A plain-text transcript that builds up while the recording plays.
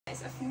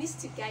I've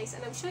missed you guys,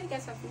 and I'm sure you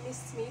guys have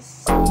missed me.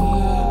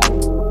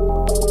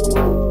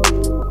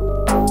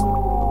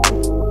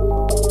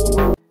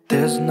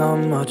 There's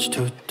not much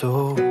to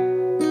do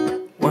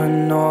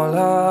when all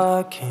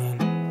I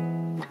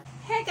can.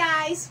 Hey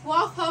guys,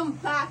 welcome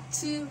back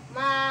to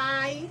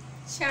my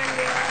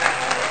channel.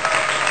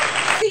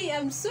 See,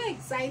 I'm so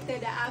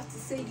excited I have to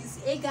say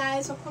this. Hey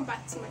guys, welcome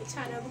back to my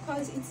channel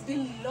because it's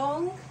been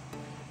long,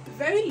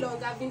 very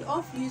long. I've been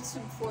off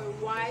YouTube for a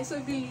while, so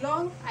it's been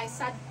long. I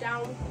sat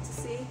down to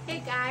say,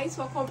 hey guys,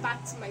 welcome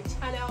back to my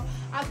channel.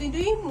 I've been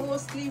doing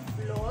mostly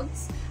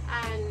vlogs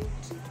and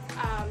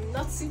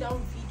not sit down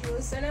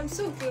videos, and I'm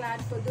so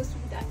glad for those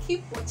people that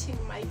keep watching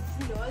my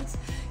vlogs.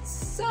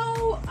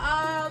 So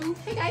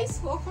hey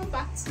guys, welcome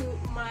back to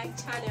my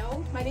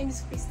channel. My name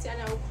is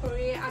Christiana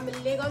Okore. I'm a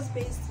Lagos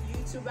based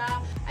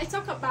YouTuber. I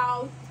talk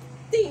about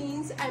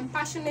things I'm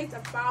passionate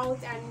about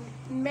and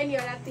many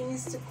other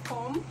things to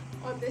come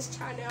on this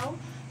channel.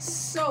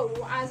 So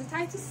as the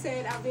title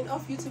said, I've been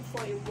off YouTube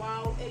for a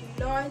while. A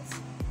lot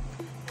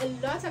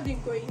have been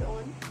going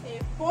on,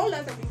 a whole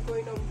lot have been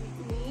going on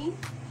with me.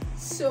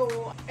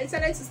 So I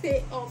decided to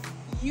stay off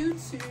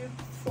YouTube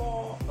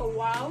for a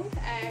while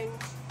and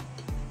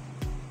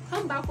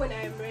come back when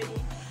I am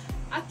ready.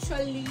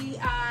 Actually,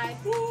 I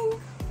think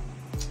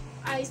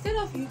I stayed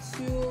off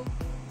YouTube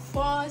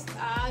first.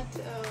 I had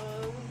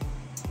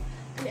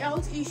an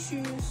health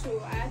issue,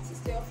 so I had to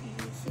stay off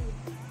YouTube.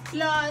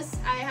 Plus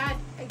I had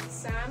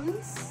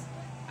exams,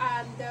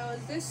 and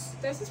there's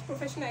this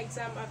professional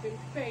exam I've been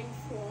preparing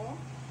for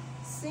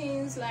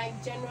since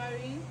like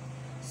January.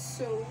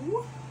 So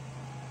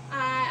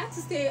I had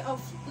to stay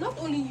off not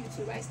only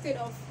YouTube, I stayed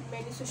off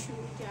many social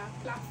media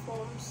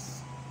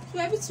platforms to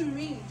be able to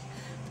read,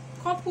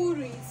 coupled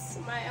with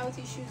my health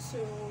issues. So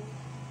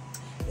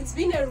it's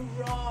been a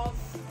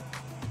rough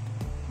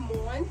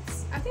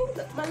month. I think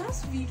my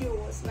last video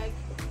was like,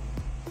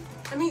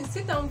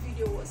 sit down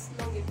video was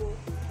long ago,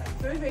 like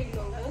very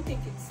long. I don't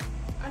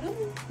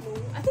know,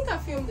 I think I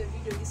filmed the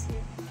video this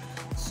year.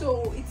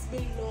 So it's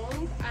been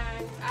long,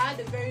 and I had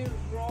a very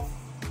rough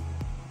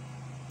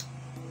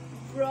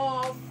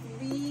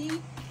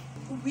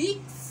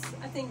weeks.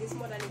 I think it's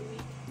more than a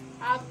week.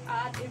 I've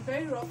had a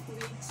very rough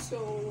week.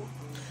 So,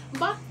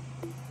 but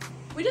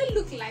we don't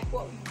look like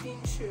what we've been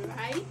through,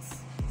 right?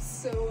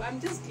 So I'm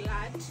just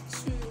glad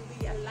to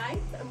be alive.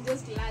 I'm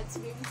just glad to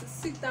be able to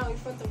sit down in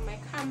front of my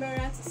camera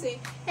to say,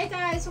 hey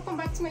guys, welcome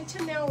back to my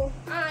channel.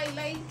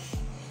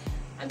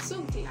 I'm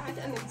so glad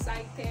and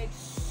excited.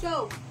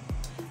 So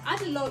I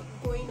had a lot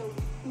going on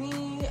with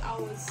me. I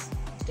was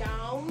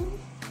down.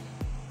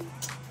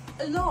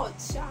 A lot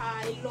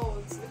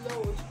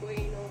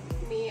going on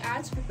with me. I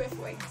had to prepare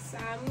for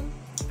exam,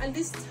 and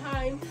this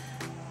time,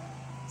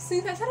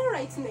 since I started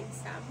writing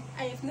exam,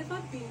 I have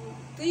never been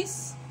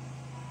this,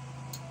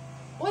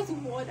 what's the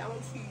word I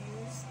want to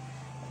use,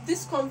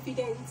 this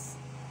confidence.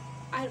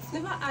 I've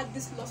never had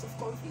this loss of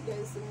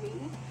confidence in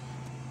me.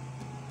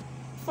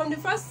 From the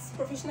first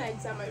professional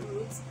exam I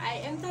wrote, I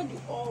entered the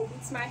hall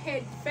with my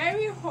head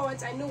very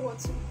hot. I know what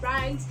to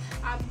write.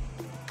 I'm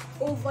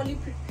overly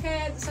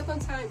prepared. The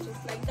second time it was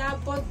like that.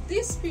 But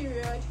this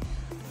period,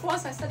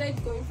 first I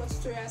started going for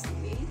tutorials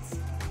late.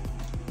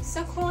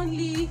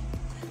 Secondly,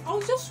 I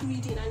was just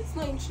reading and it's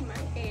not entering my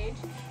head.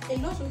 A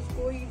lot was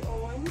going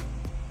on.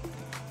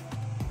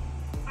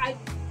 I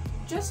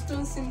just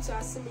don't seem to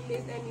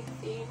assimilate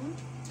anything.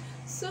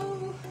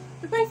 So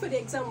preparing for the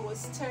exam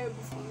was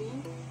terrible for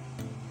me.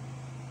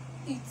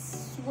 It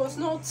was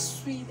not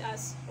sweet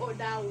as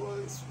other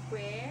ones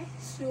were.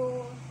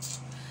 So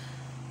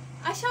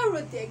I shall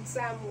wrote the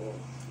exam.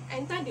 I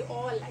entered the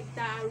hall like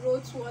that. I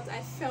wrote what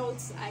I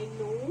felt I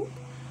know,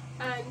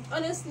 and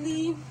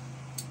honestly,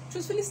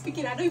 truthfully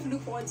speaking, I don't even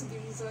look forward to the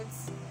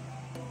results.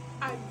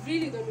 I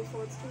really don't look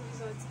forward to the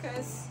results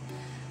because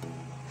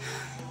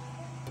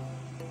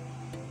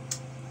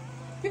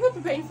people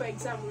preparing for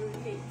exam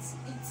relate.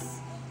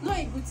 It's not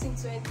a good thing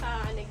to enter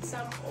an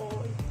exam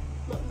or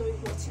not knowing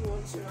what you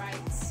want to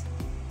write.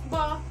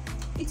 But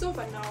it's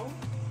over now.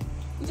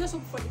 We just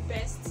hope for the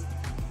best.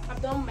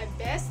 I've done my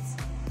best.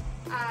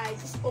 I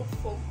just hope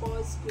for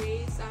God's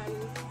grace and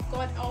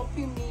God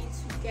helping me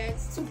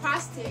to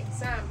pass the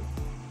exam.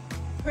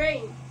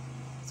 Praying.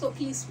 So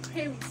please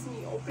pray with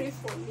me or pray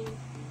for me.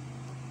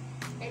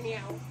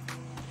 Anyhow.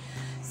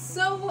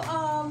 So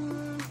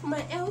for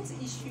my health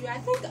issue, I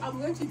think I'm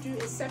going to do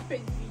a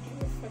separate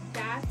video for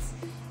that.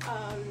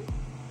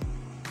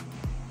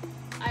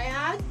 I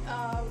had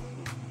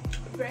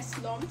breast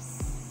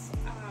lumps,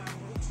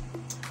 and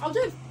I'll do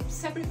a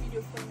separate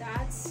video for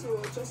that.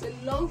 So it was a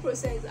long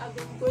process. I've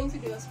been going to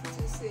the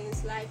hospital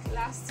since like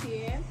last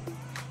year,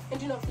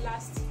 ending of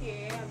last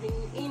year. I've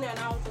been in and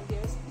out of the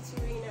hospital,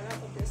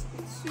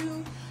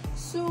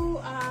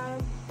 so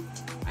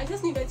I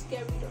just needed to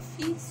get rid of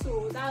it.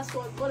 So that's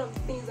one of the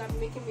things that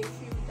making me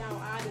feel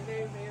down. I had a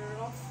very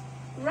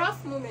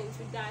rough moment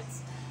with that.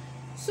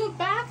 So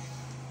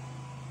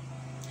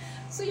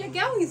your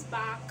girl is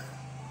back.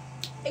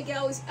 A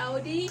girl is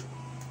healthy.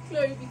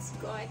 Glory be to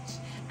God.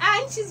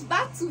 And she's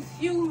back to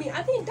film me.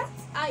 I mean,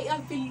 I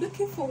have been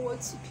looking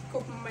forward to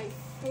pick up my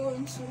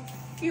phone to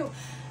film.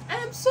 And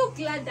I'm so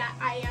glad that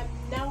I am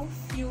now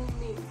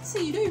filming.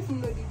 See, you don't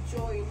even know the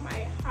joy in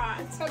my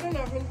heart. I don't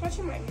know, I've been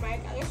touching my mic.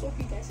 I just hope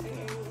you guys can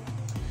hear me.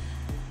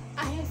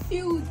 I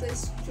feel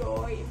this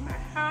joy in my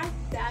heart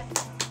that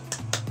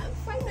I'm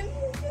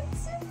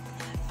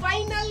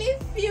finally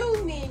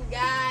filming,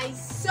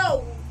 guys.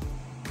 So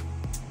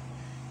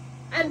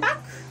I'm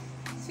back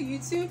to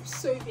YouTube,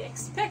 so you'll be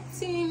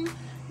expecting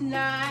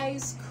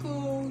nice,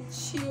 cool,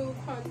 chill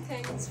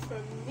content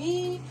from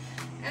me,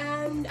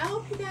 and I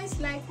hope you guys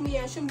like me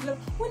and show me love.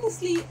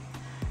 Honestly,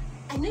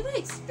 I never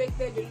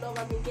expected the love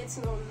I've been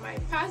getting on my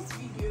past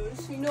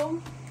videos. You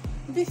know,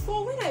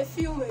 before, when I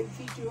film a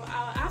video,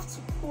 I'll have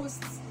to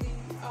post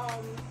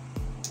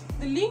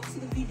the link to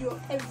the video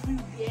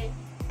everywhere,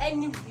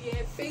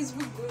 anywhere,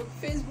 Facebook group,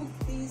 Facebook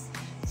this,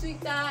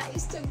 Twitter,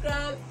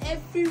 Instagram,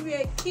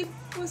 everywhere. Keep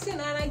posting,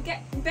 and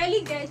I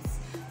barely get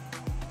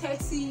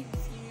 30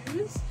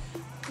 views.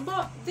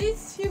 But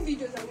these few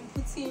videos I've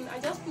been putting, I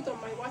just put on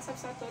my WhatsApp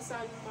status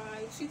and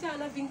my Twitter,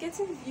 and I've been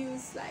getting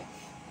views, like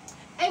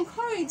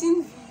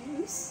encouraging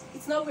views.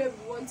 It's not where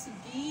we want to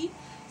be.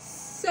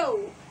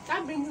 So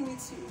that brings me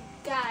to,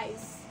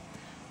 guys,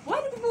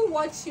 why do people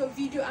watch your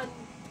video and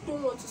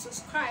don't want to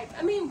subscribe?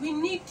 I mean,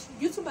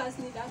 YouTubers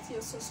need that,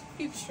 your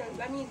subscriptions.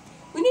 I mean,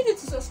 we need you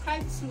to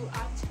subscribe to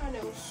our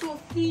channel. So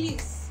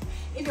please,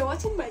 if you're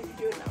watching my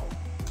video now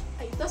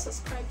and you don't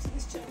subscribe to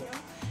this channel,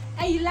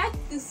 and you like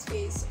this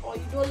face or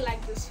you don't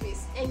like this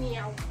face,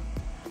 anyhow,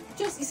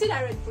 just, you see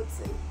that red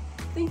button,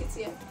 I think it's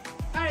here,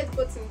 that red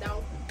button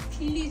down,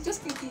 please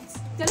just click it.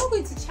 They're not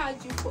going to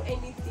charge you for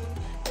anything.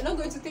 They're not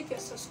going to take your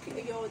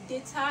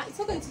data. It's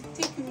not going to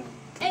take you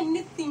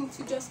anything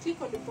to just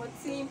click on the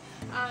button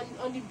and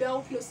on the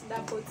bell close to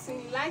that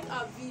button. Like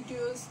our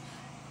videos,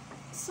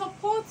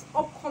 support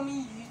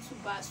upcoming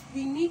YouTubers.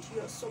 We need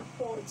your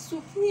support.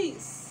 So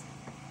please,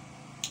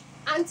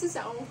 aunties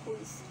and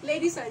uncles,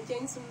 ladies and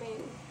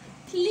gentlemen,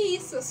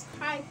 please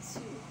subscribe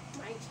to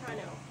my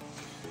channel.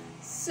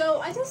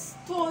 So I just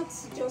thought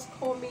to just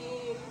come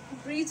in,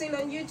 breathing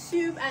on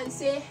YouTube and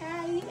say,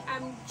 hey,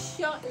 I'm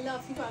sure a lot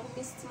of people have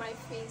missed my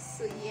face.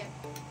 So yeah,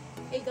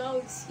 a girl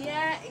is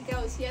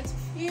here to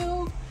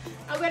film,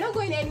 and we're not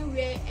going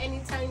anywhere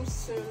anytime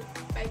soon,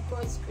 by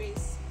God's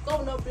grace. God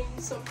will not bring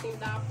something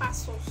that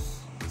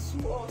passes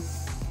to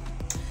us.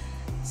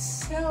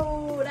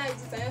 So that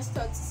is it. I just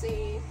thought to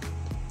say,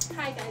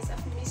 hi guys,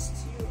 I've missed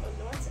you a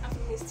lot. I've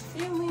missed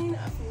filming,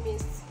 I've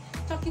missed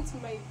talking to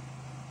my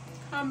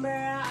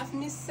camera, I've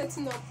missed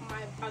setting up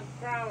my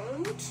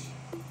background,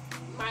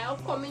 my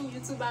upcoming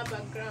YouTuber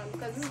background,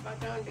 because this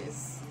background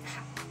is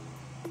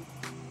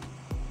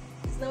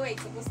it's not where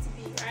it's supposed to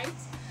be, right?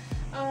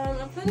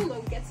 I'm planning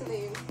on getting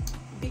a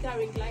bigger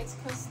ring light,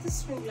 because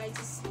this ring light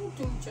is not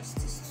doing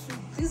justice to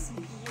this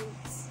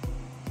build.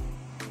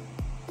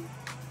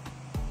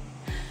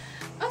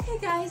 Okay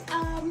guys,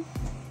 I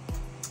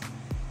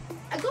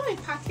got a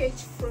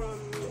package from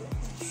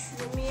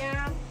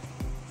Jumia.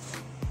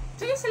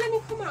 So just let me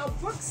come out,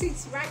 box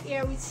it right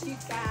here with you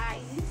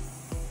guys.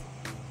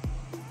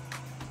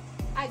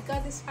 I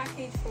got this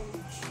package from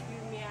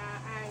Jumia,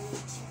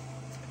 and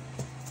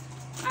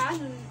I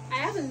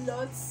have a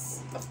lot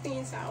of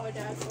things I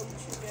ordered from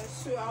Jumia,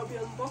 so I'll be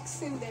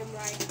unboxing them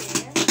right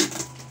here.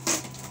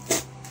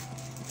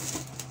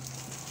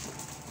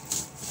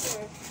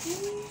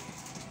 Okay.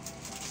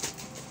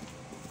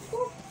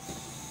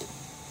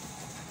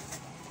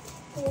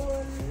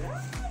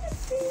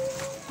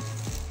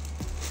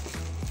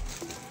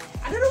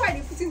 I don't know why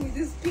they're putting with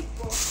this big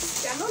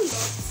box. They're not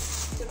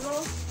lots. They're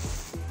not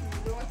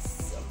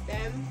lots of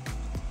them.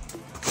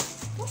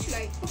 What should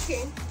I?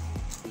 Okay.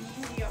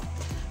 Yeah.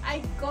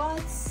 I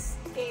got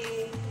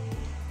a.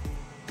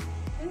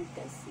 Let me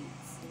see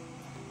it.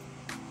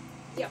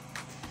 Yep.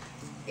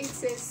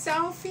 It's a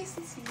selfie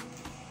stick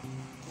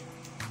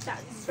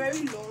that is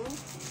very long.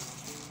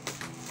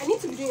 I need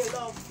to be doing a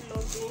lot of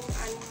vlogging,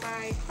 and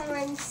my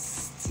current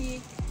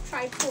stick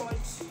tripod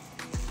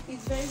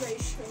is very, very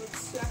short,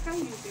 so I can't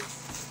use it.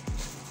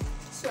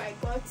 So I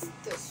got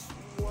this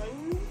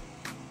one.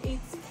 It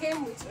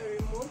came with a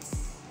remote,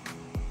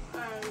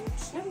 and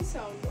let me see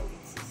how long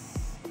it is.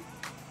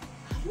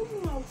 I don't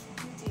know how to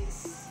do this,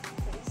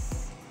 guys.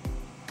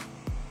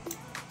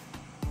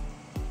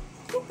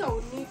 I think I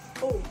will need,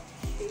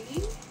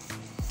 okay,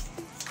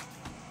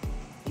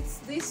 it's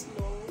this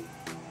long.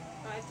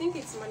 I think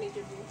it's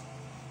manageable.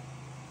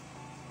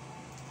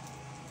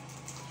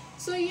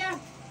 So yeah, I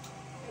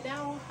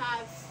now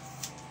have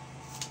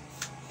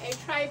a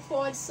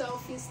tripod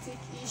selfie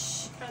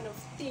stick-ish kind of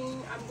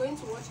thing. I'm going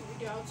to watch a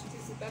video how to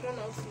use it. I don't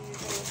know how to use it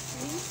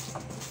honestly.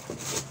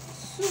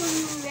 So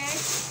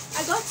next,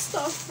 I got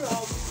stuff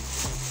from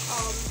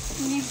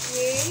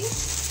Nivea.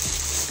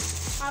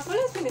 I've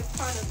always been a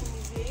fan of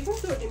Nivea, even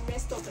though they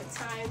messed up the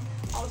time.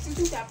 I was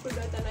using their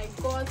product and I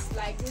got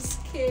like this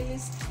Kaale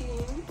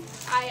skin.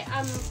 I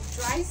am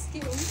dry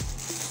skin,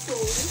 so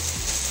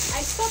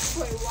I stopped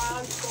for a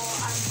while,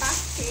 but I'm back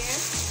here.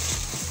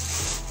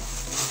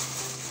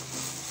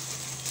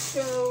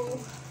 So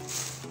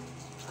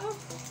oh,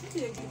 how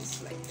did I do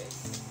this like this?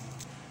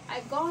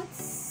 I got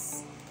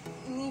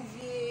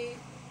Nivea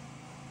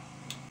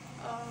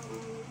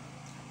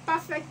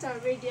Perfect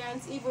and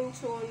Radiant Even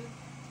Tone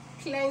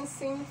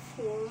Cleansing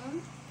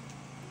Foam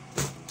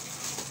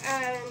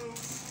and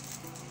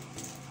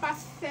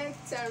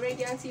Perfect and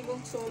Radiant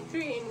Even Tone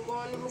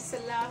 3-in-1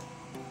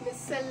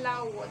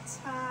 micellar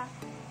water.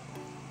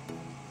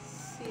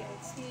 See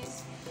it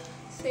is.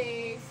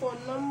 Say for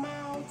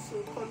normal to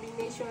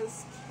combination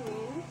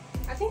skin.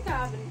 I think I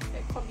have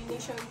a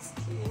combination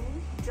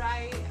skin,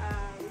 dry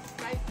and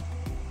dry. I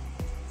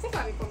think I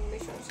have a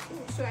combination skin,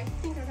 so I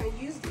think I can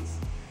use this.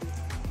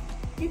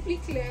 Deeply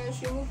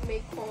cleanse, remove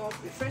makeup,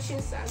 refreshing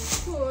sand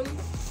tone.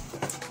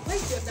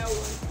 Where's the other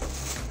one?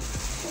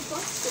 I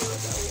got the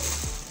other one.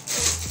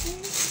 Okay.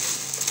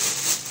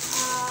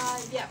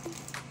 Yeah.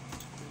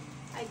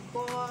 I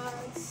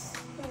got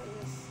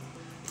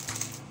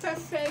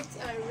Perfect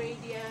and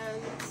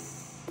Radiant.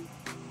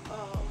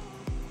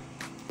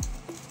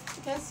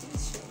 You can see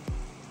this show.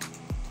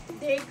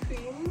 Day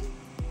cream.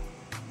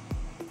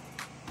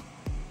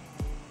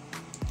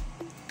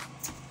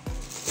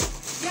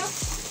 Yep.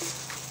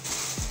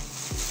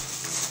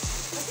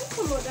 I think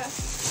some of that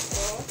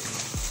stuff.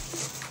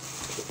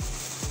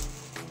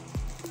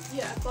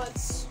 Yeah, I got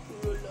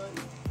roll-on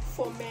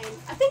for men.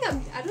 I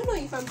don't know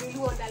if I'm the only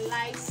one that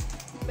likes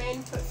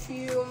men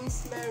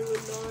perfumes, men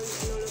roll-on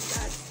and all of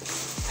that.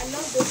 I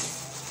love those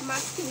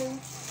masculine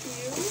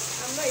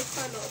perfumes. I'm not a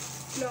fan of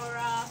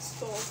floral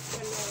stuff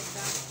and all of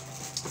that.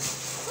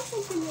 I got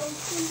something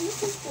else. I'm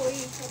looking for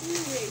it. I don't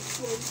know where it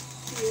went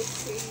to.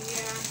 Okay,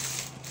 yeah.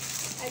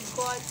 I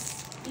got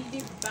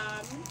lip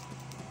balm.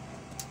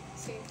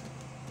 See,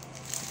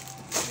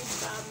 lip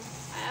balm.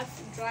 I have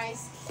dry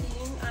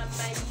skin and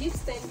my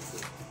lips tend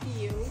to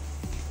peel,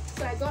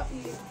 so I got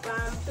lip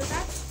balm. So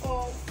that's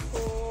all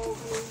for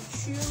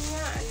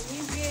Jumia and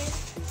Nivea.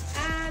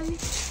 And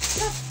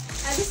yeah,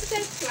 I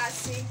visited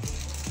Classic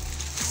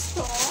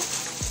store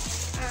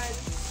and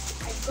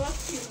I got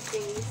few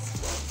things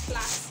from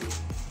Classic.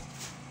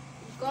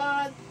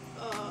 Got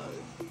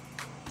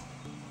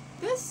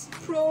this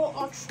Pro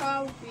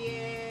Ultra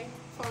Wear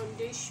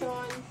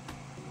foundation,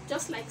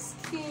 just like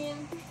skin.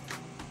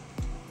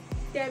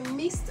 They're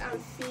mixed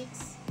and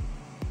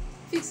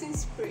fixing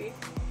spray.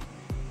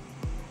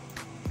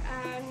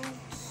 And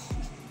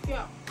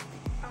yeah,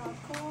 I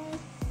got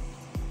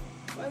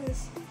what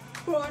is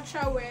Pro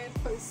Ultra Wear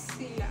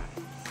concealer.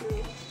 So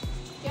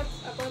yep,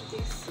 I got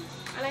this.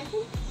 And I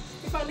think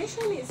the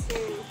foundation is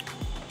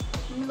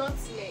in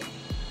Nutmeg.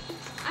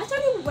 I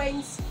actually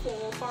went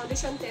for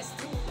foundation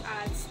testing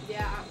at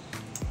their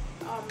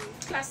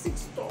Classic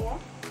store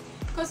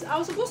because I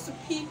was supposed to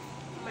pick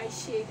my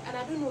shade and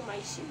I don't know my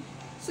shade.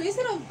 So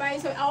instead of buying,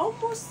 so I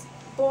almost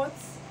bought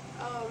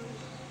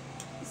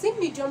is it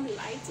medium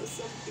light or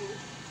something,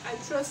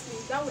 and trust me,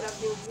 that would have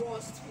been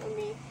worst for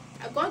me.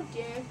 I got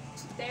there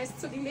to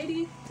test, so the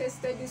lady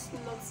tested this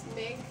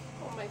Nutmeg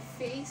on my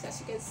face, as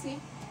you can see.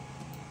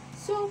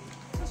 So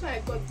that's why I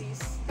got this.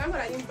 Thank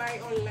God I didn't buy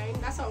online.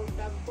 That's how I would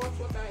have bought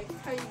what I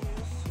can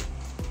use.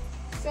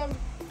 So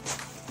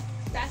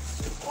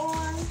that's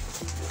all.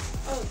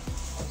 Oh,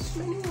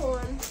 smelling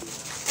one.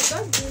 I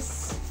got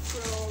this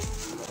from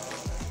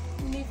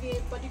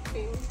Nivea body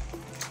cream.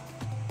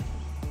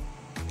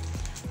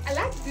 I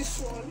like this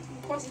one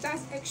because it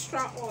has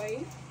extra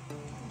oil,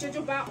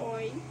 jojoba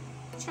oil,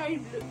 cherry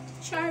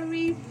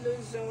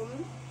blossom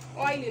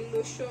oil and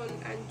lotion,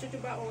 and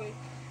jojoba oil.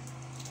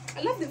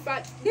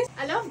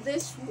 I love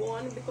this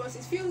one because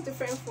it feels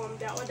different from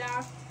the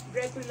other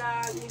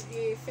regular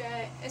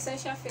Nivea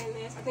Essential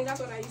Fairness. I think that's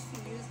what I used to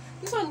use.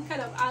 This one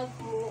kind of adds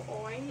more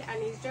oil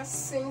and it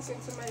just sinks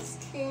into my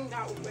skin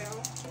that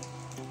well.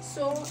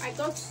 So I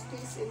got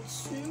this in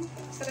 2,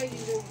 started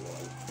using 1.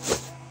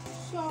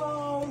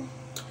 So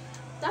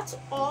that's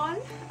all.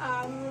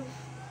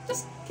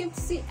 Just came to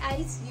say hi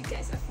to you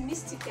guys. I've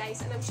missed you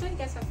guys and I'm sure you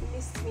guys have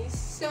missed me.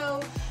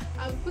 So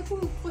I'm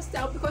post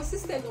out because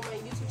consistent on my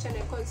YouTube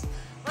channel, because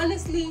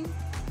honestly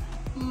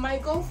my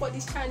goal for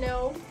this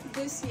channel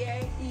this year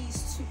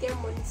is to get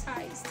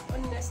monetized.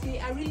 Honestly,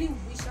 I really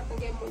wish I can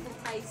get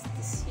monetized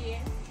this year,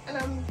 and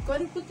I'm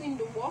going to put in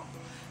the work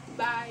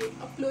by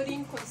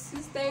uploading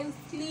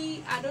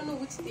consistently. I don't know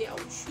which day I'll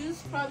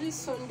choose, probably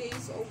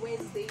Sundays or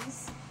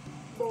Wednesdays,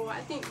 but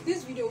I think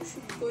this video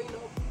should be going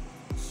up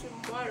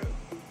tomorrow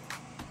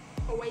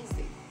or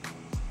Wednesday.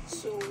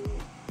 So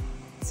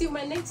till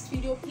my next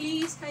video,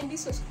 please kindly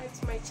subscribe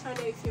to my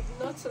channel if you have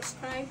not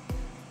subscribed.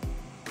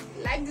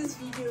 Like this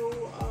video,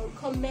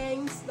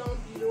 comments down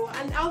below,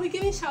 and I'll be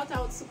giving shout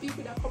outs to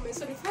people that comment.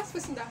 So the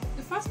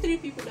first 3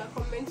 people that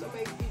comment on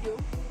my video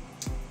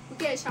will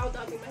get a shout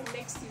out in my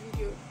next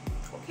video.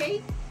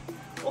 Okay,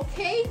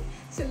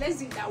 so let's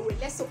do it that way.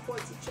 Let's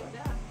support each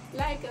other.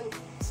 Like and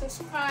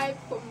subscribe,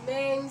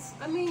 comments.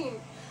 I mean,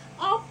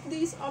 up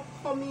this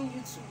upcoming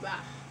YouTuber,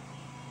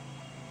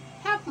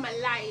 help my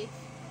life,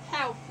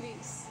 help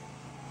please.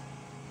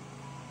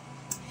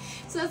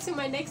 So that's in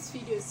my next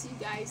video. See you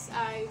guys.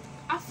 I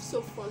have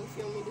so fun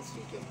filming this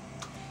video.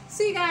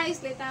 See you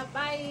guys later.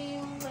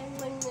 Bye.